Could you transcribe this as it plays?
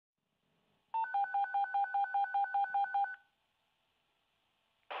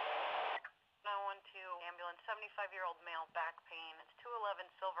calling. 75-year-old male back pain. It's 211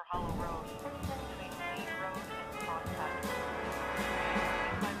 Silver Hollow Road between Main Road and Crosspath.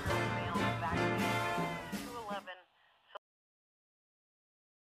 75-year-old male back pain. 211.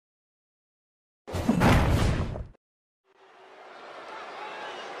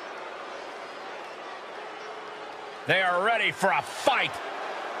 They are ready for a fight.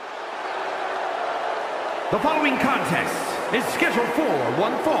 The following contest is scheduled for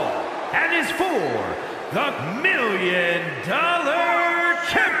one fall and is for the $1 Million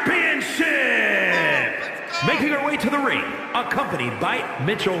Championship. Making her way to the ring, accompanied by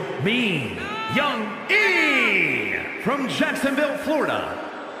Mitchell Mean, Young E. From Jacksonville, Florida,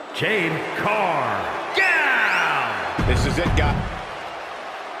 Jade Cargill. This is it, guys.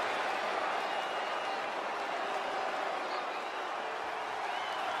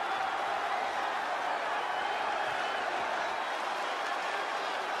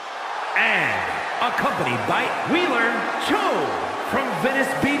 And accompanied by Wheeler Cho from Venice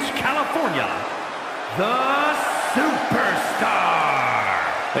Beach, California, the Superstar.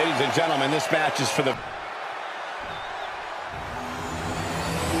 Ladies and gentlemen, this match is for the...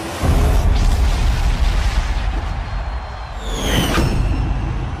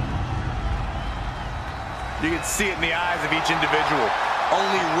 You can see it in the eyes of each individual.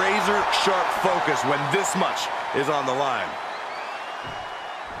 Only razor-sharp focus when this much is on the line.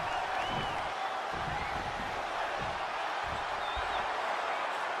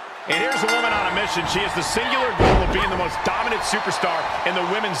 And here's a woman on a mission. She has the singular goal of being the most dominant superstar in the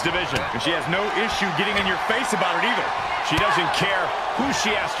women's division. And she has no issue getting in your face about it either. She doesn't care who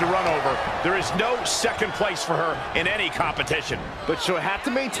she has to run over. There is no second place for her in any competition. But she'll have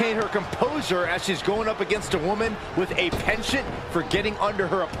to maintain her composure as she's going up against a woman with a penchant for getting under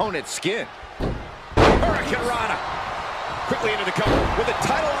her opponent's skin. Hurricane Rana quickly into the cover with the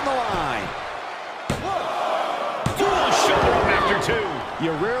title on the line. Full shoulder up after two.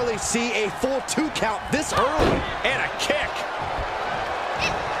 You rarely see a full 2 count this early. And a kick.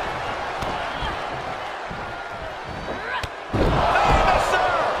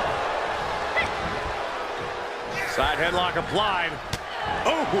 Side headlock applied.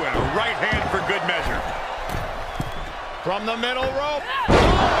 Oh, and a right hand for good measure. From the middle rope. Oh,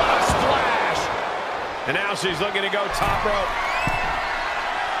 a splash. And now she's looking to go top rope.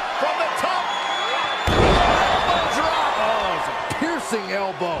 From the top. Elbow drop. Oh, it's a piercing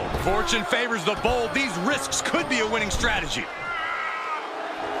elbow. Fortune favors the bold. These risks could be a winning strategy.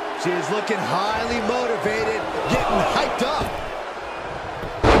 She is looking highly motivated, getting hyped up.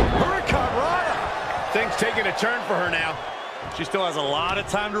 Hurricane Rana. Things taking a turn for her now. She still has a lot of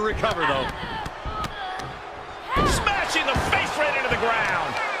time to recover, though. Smashing the face right into the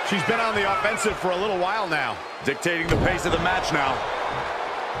ground. She's been on the offensive for a little while now. Dictating the pace of the match now.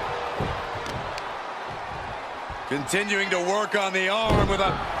 Continuing to work on the arm with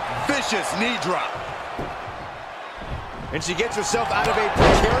a vicious knee drop. And she gets herself out of a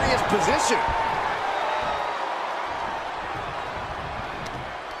precarious position.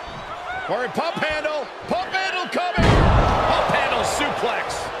 Or a pump handle coming. Pump handle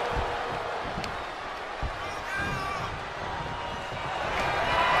suplex.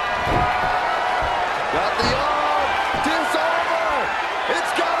 Got the arm. Disarmer.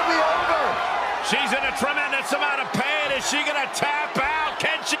 It's got to be over. She's in a tremendous amount of pain. Is she going to tap out?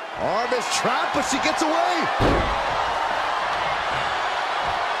 Can she? Arm is trapped, but she gets away.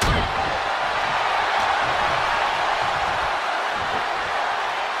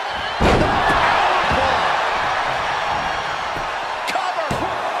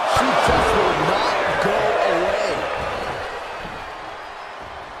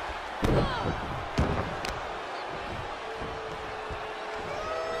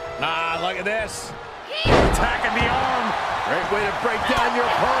 Look at this. Attacking the arm. Great way to break down your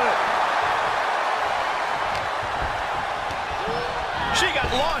opponent. She got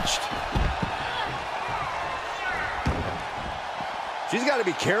launched. She's got to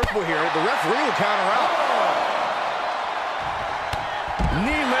be careful here. The referee will count her out.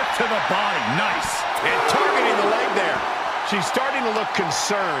 Knee lift to the body. Nice. And targeting the leg there. She's starting to look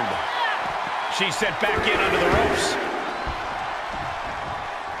concerned. She's sent back in under the ropes.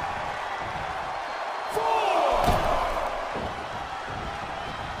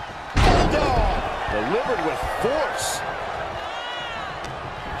 Delivered with force.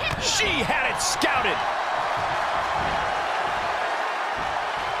 She had it scouted.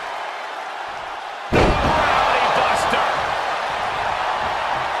 Rally buster.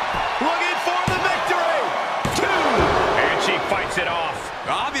 Looking for the victory. 2. And she fights it off.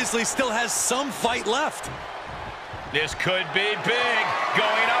 Obviously still has some fight left. This could be big.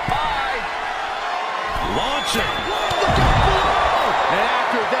 Going up high. Launching. Look out below! And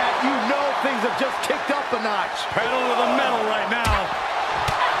after that, you know things have just kicked up a notch. Pedal to the metal right now.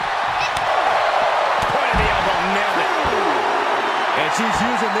 Point of the elbow, nailed it. And she's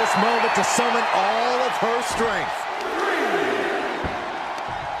using this moment to summon all of her strength.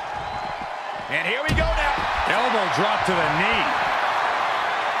 And here we go now. Elbow drop to the knee.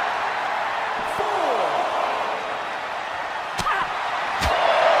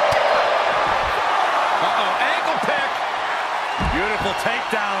 Beautiful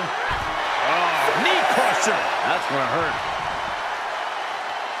takedown. Oh, knee crusher. That's gonna hurt.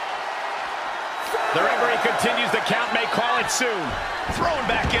 The referee continues the count, may call it soon. Thrown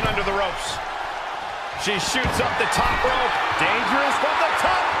back in under the ropes. She shoots up the top rope. Dangerous from the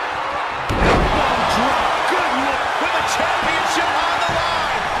top. Elbow drop. Good look with a championship on the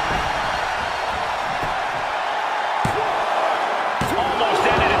line. Almost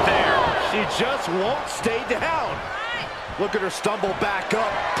ended it there. She just won't stay down. Look at her stumble back up,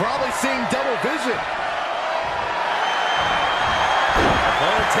 probably seeing double vision.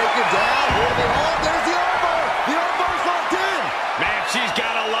 Oh, take it down. Where they are? There's the elbow. The elbow's locked in. Man, she's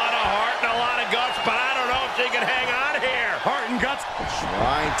got a lot of heart and a lot of guts, but I don't know if she can hang on here. Heart and guts.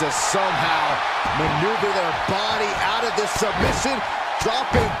 Trying to somehow maneuver their body out of this submission,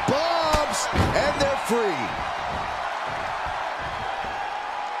 dropping bombs, and they're free.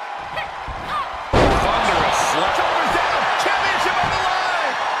 Thunderous slap. Shoulders down. Championship on the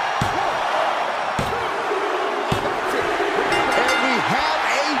line. And we have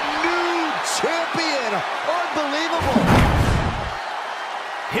a new champion. Unbelievable.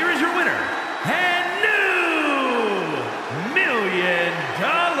 Here is your winner and new $1 million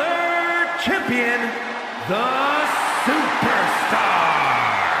champion, the Superstar.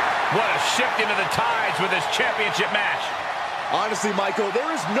 What a shift into the tides with this championship match. Honestly, Michael,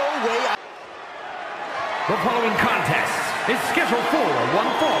 there is no way The following contest is scheduled for one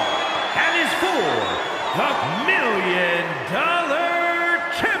fall and is for the $1 million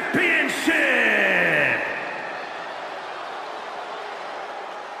championship.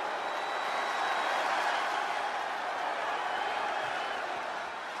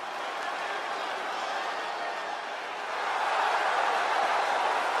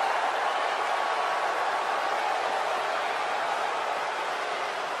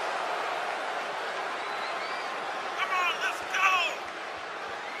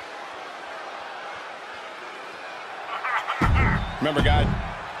 Remember, guys.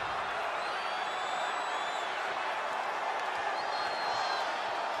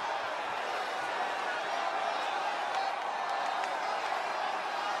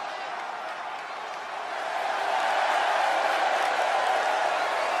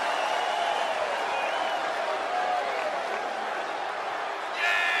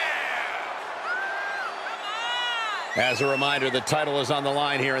 As a reminder, the title is on the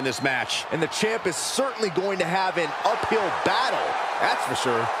line here in this match. And the champ is certainly going to have an uphill battle, that's for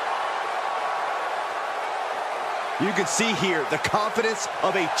sure. You can see here the confidence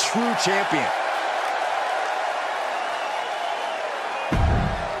of a true champion.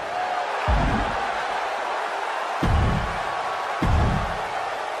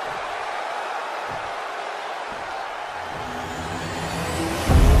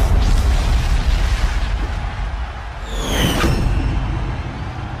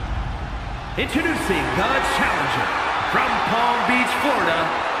 Introducing the challenger from Palm Beach, Florida,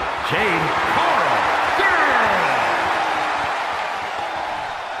 Jade Cargill.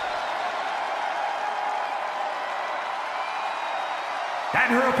 And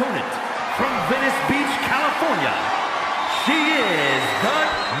her opponent from Venice Beach, California, she is the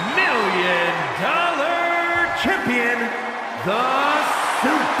 $1 million champion, the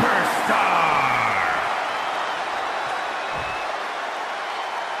Superstar.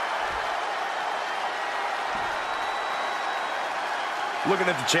 Looking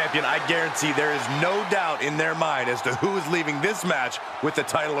at the champion, I guarantee there is no doubt in their mind as to who is leaving this match with the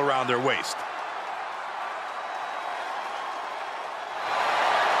title around their waist.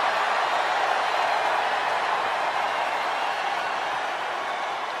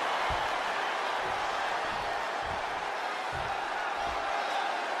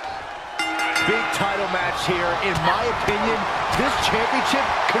 Big title match here. In my opinion, this championship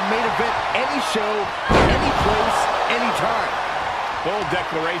could main event any show, any place, anytime. Bold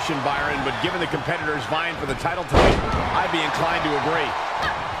declaration, Byron, but given the competitors vying for the title tonight, I'd be inclined to agree.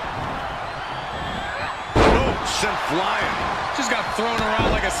 Oh, sent flying. Just got thrown around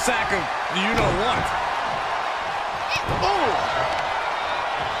like a sack of you-know-what. Oh!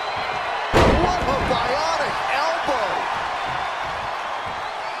 What a bionic elbow!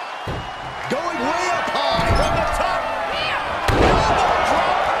 Going way up high.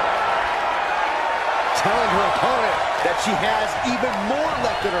 she has even more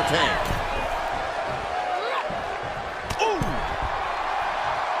left in her tank. Ooh!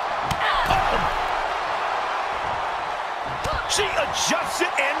 She adjusts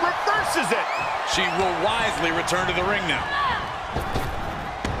it and reverses it. She will wisely return to the ring now.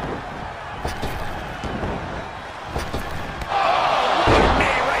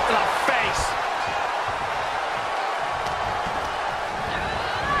 Knee right to the face.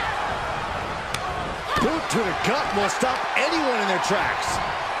 Boot to the gut will stop anyone in their tracks.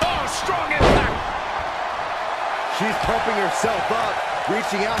 Oh, strong impact. She's pumping herself up,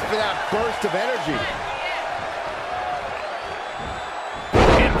 reaching out for that burst of energy.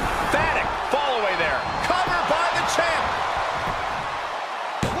 Emphatic fall away there. Cover by the champ.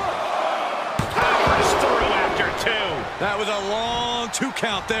 Powers through after two. That was a long 2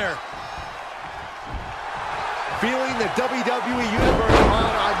 count there. Feeling the WWE Universe on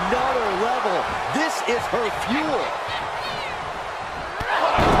another level. This is her fuel.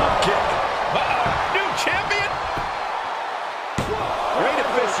 Kick. New champion. Great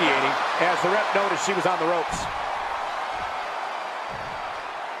officiating as the ref noticed she was on the ropes.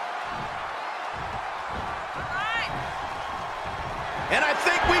 And I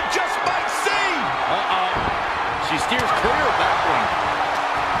think we just might see. She steers clear of that one.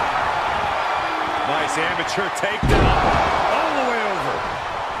 Nice amateur takedown. All the way over.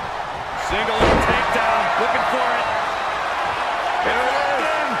 Single leg takedown. Looking for it. There it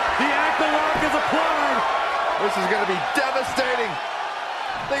is. The ankle lock is applied. This is going to be devastating.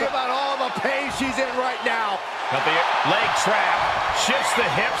 Think about all the pain she's in right now. But the leg trap shifts the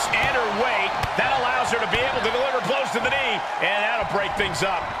hips and her weight. That allows her to be able to deliver blows to the knee, and that'll break things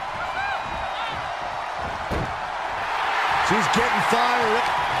up. She's getting fired.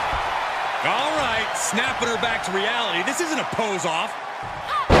 All right, snapping her back to reality. This isn't a pose off.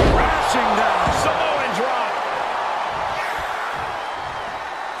 Crashing down. Samoan drop.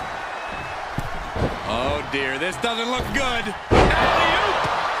 Oh dear, this doesn't look good. Alley-oop.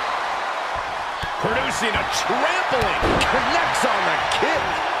 Producing a trampling. Connects on the kick.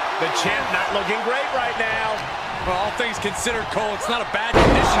 The champ not looking great right now. Well, all things considered, Cole, it's not a bad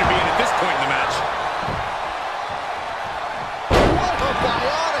condition to be in at this point in the match. What a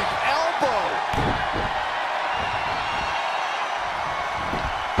bionic elbow.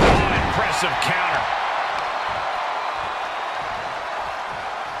 Oh, impressive counter.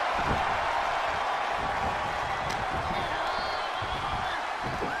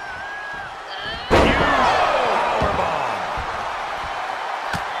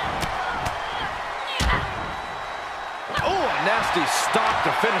 Nasty stop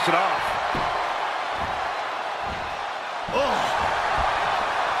to finish it off. Oh.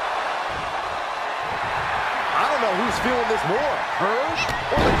 I don't know who's feeling this more, her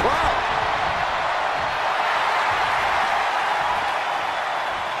or the crowd.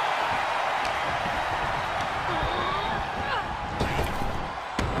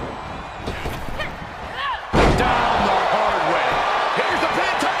 Down the hard way. Here's the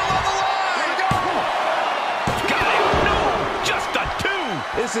pin, title on the line. Here we go. Got it. No, just a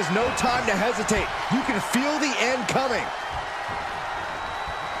 2. This is no time to hesitate. You can feel the end coming.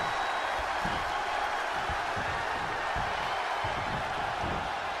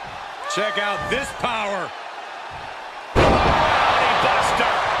 Check out this power. Body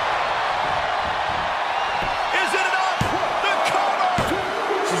buster. Is it enough? The cover.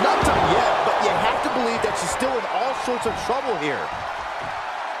 She's not done yet, but you have to believe that she's still in all sorts of trouble here.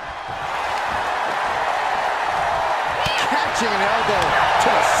 Catching an elbow to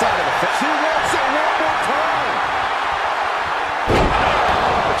the side of the face. She wants it one more time.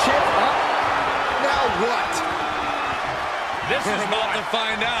 The champ up. Now what? This is We're about to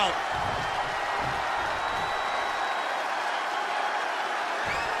find out.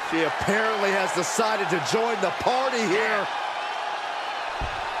 She apparently has decided to join the party here.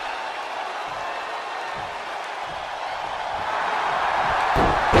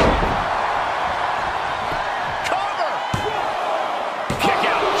 cover. Kick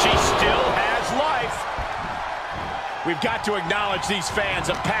out. She still has life. We've got to acknowledge these fans,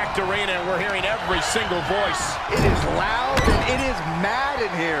 a packed arena, and we're hearing every single voice. It is loud and it is mad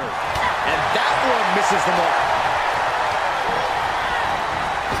in here. And that one misses the mark.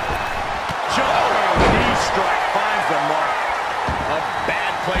 Knee strike finds the mark. A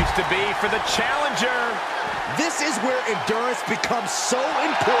bad place to be for the challenger. This is where endurance becomes so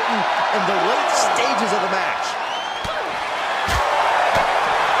important in the late stages of the match.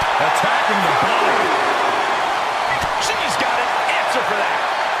 Attacking the body. She's got an answer for that.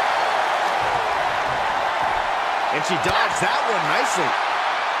 And she dodged that one nicely.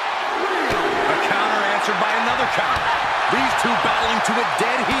 A counter answered by another counter. These two battling to a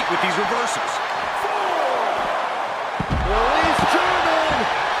dead heat with these reversals. Release German.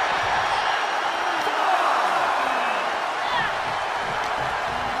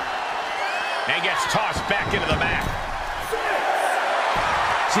 And gets tossed back into the mat.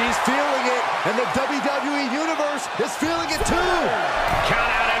 She's feeling it, and the WWE Universe is feeling it too. Count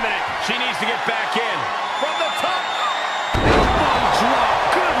out imminent. She needs to get back in. From the top. Elbow drop.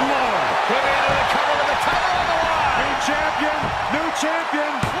 Good Lord. Moving into the cover with the title on the line. New champion, new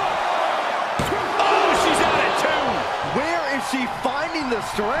champion. Oh, she's on it too. Where is she finding the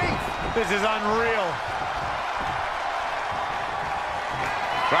strength? This is unreal.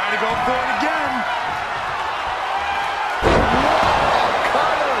 Trying to go for it again.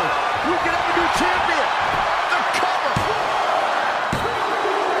 Cutter. We can have a new champion. The cover.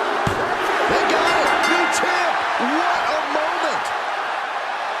 They got it. New champ. What a moment.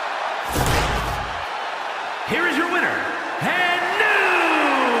 Here is your winner, and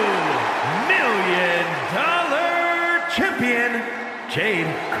new $1 million champion, Jade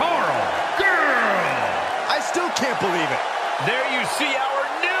Cargill. I still can't believe it. There you see our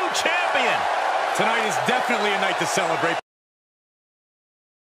new champion. Tonight is definitely a night to celebrate.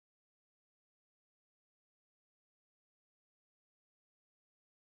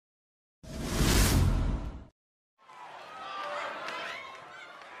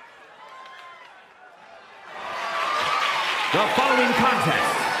 The following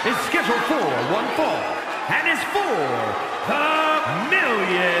contest is scheduled for one fall and is for the $1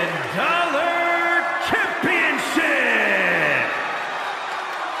 million championship.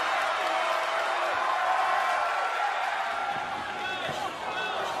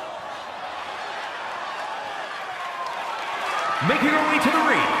 Making her way to the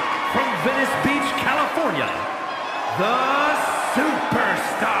ring from Venice Beach, California, the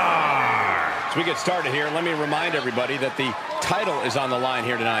Superstar. As we get started here, let me remind everybody that the title is on the line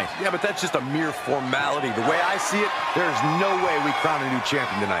here tonight. Yeah, but that's just a mere formality. The way I see it, there's no way we crown a new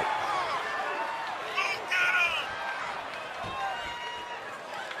champion tonight.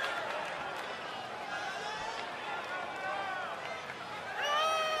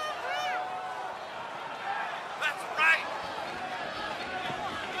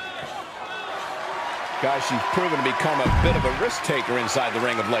 Guys, she's proven to become a bit of a risk taker inside the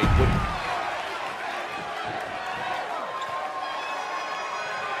ring of late.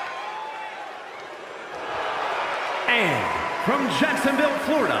 And from Jacksonville,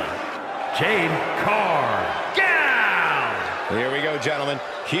 Florida, Jade Cargill. Here we go, gentlemen.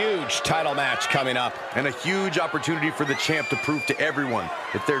 Huge title match coming up. And a huge opportunity for the champ to prove to everyone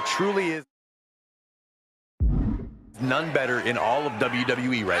that there truly is none better in all of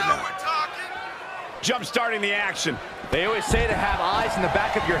WWE right now. Jump starting the action. They always say to have eyes in the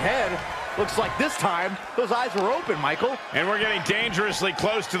back of your head. Looks like this time, those eyes were open, Michael. And we're getting dangerously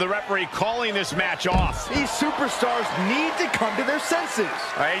close to the referee calling this match off. These superstars need to come to their senses.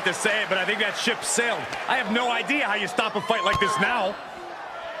 I hate to say it, but I think that ship sailed. I have no idea how you stop a fight like this now.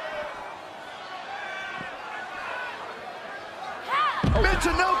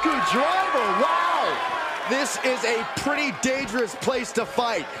 Michinoku driver, wow! This is a pretty dangerous place to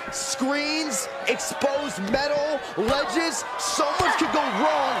fight. Screens, exposed metal, ledges, so much could go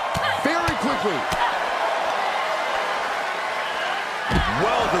wrong very quickly.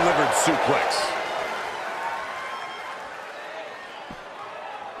 Well-delivered suplex.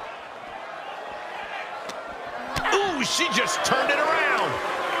 Ooh, she just turned it around.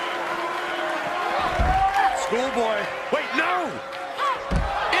 Schoolboy. Wait, no!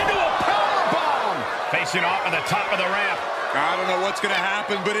 Into a powerbomb! Facing off at the top of the ramp. I don't know what's going to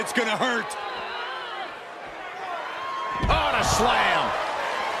happen, but it's going to hurt. On a slam.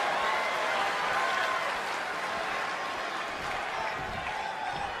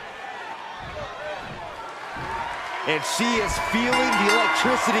 And she is feeling the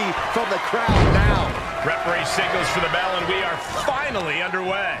electricity from the crowd now. Referee signals for the bell, and we are finally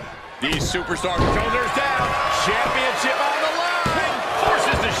underway. These superstars, Shoulders down. Championship on the line.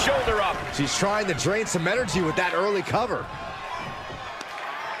 Forces the shoulder up. She's trying to drain some energy with that early cover.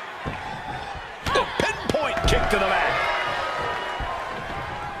 The pinpoint kick to the mat.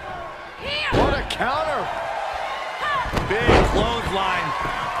 What a counter. Big clothesline.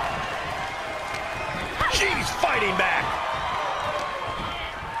 She's fighting back.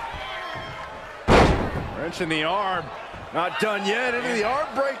 Wrench in the arm. Not done yet. Into the arm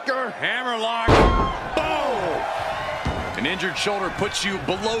breaker. Hammerlock. boom! An injured shoulder puts you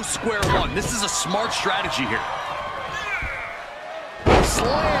below square one. This is a smart strategy here.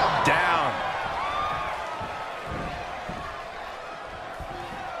 Slam down.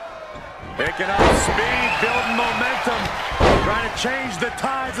 Picking up speed, building momentum, trying to change the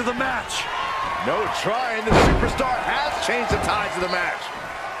tides of the match. No trying. The superstar has changed the tides of the match.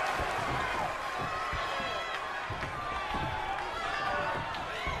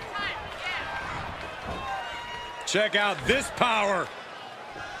 Check out this power.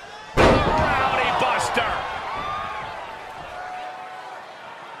 Rowdy Buster.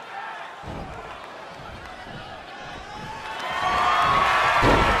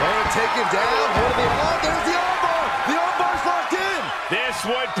 Taken down, hold the arm, there's the armbar! The armbar's locked in! This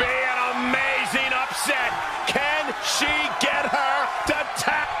would be an amazing upset. Can she get her to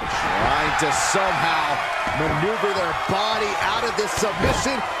tap? Trying to somehow maneuver their body out of this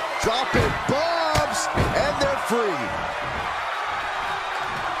submission, dropping bombs, and they're free.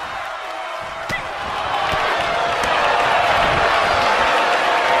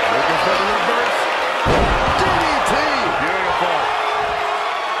 Looking for the reverse. DDT! Beautiful.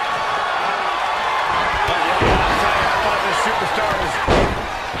 Superstar was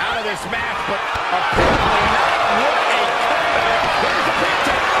out of this match, but apparently not. What a comeback. Here's the big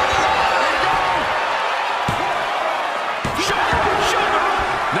tap. Shoulder.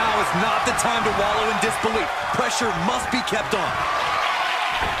 Now is not the time to wallow in disbelief. Pressure must be kept on.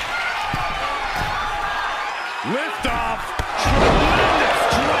 Lift off. Tremendous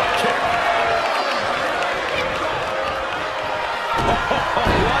drop kick. Oh,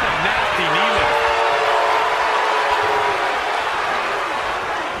 what a nasty knee lift.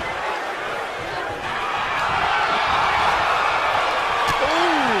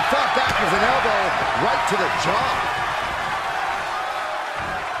 Fought back with an elbow right to the jaw.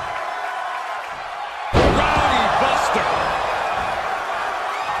 Rowdy Buster.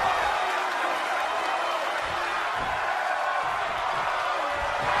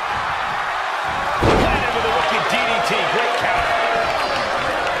 Planted with a wicked DDT. Great counter.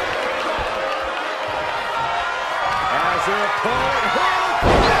 As her opponent hurt.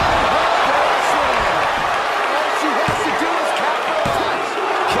 All she has to do is capitalize.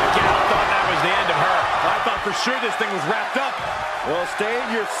 Kick out. Thought that was the end of her. I thought for sure this thing was wrapped up. Well, stay in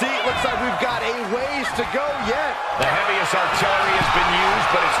your seat. Looks like we've got a ways to go yet. The heaviest artillery has been used,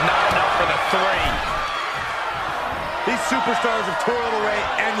 but it's not enough for the three. These superstars have toiled away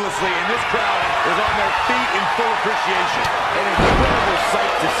endlessly, and this crowd is on their feet in full appreciation. An incredible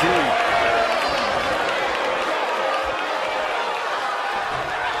sight to see.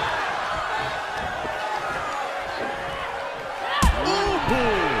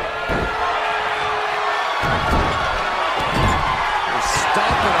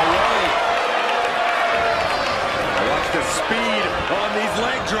 Stomping away. Watch the speed on these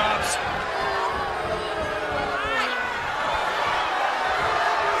leg drops.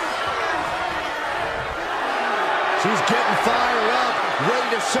 She's getting fired up, ready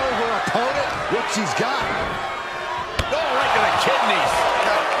to show her opponent what she's got. Oh, right to the kidneys.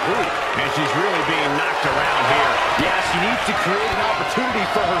 And she's really being knocked around here. Yeah, she needs to create an opportunity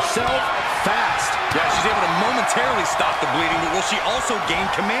for herself fast. Yeah, she's able to momentarily stop the bleeding, but will she also gain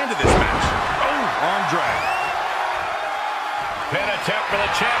command of this match? Oh, arm drag. Pin attempt for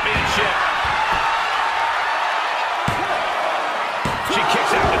the championship. She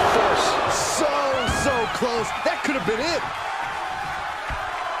kicks out with force. So close. That could have been it.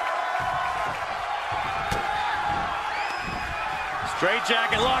 Straight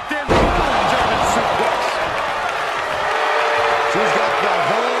jacket locked in. German suplex. She's got the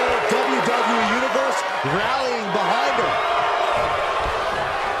whole WWE Universe rallying behind her.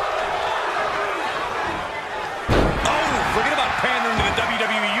 Oh, forget about pandering to the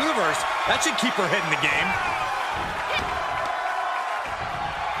WWE Universe. That should keep her head in the game.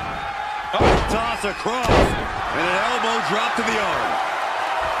 Oh, toss across. And an elbow drop to the arm.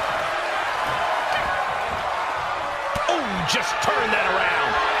 Oh, just turn that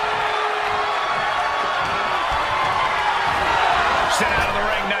around. Sent out of the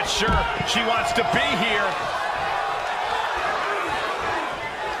ring, not sure she wants to be here.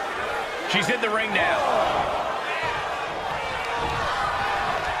 She's in the ring now.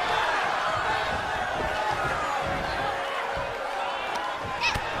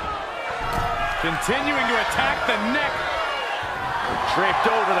 Continuing to attack the neck. Draped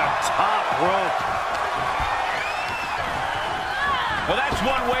over the top rope. Well, that's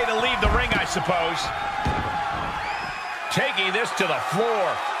one way to leave the ring, I suppose. Taking this to the floor.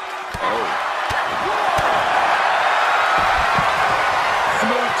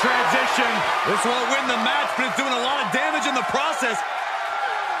 Smooth transition. This won't win the match, but it's doing a lot of damage in the process.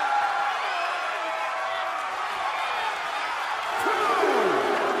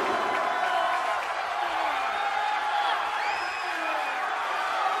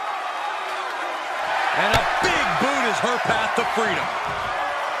 path to freedom.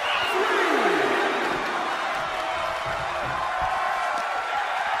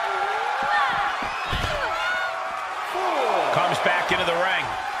 Comes back into the ring.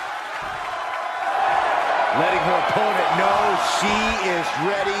 Letting her opponent know she is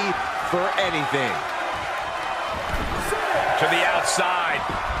ready for anything. To the outside.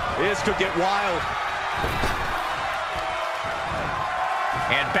 This could get wild.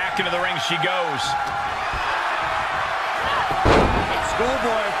 And back into the ring she goes.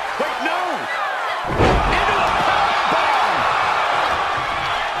 Schoolboy. Wait, no! Into the powerbomb!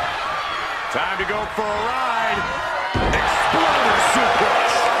 Time to go for a ride. Exploder suplex.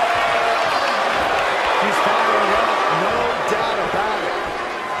 He's firing up, no doubt about it.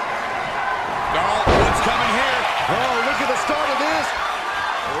 Oh, what's coming here? Oh, look at the start of this.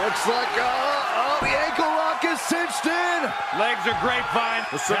 Looks like, the ankle lock is cinched in. Legs are grapevine.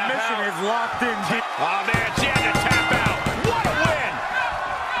 The submission is locked in deep. Oh, man, she had to tap out. What a win!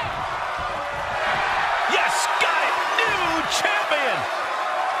 Yes, got it! New champion!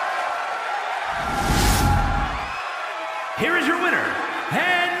 Here is your winner,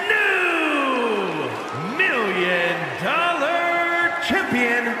 and new $1 million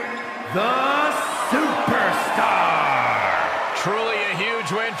champion, the Superstar. Truly a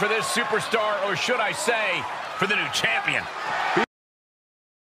huge win for this superstar, or should I say, for the new champion.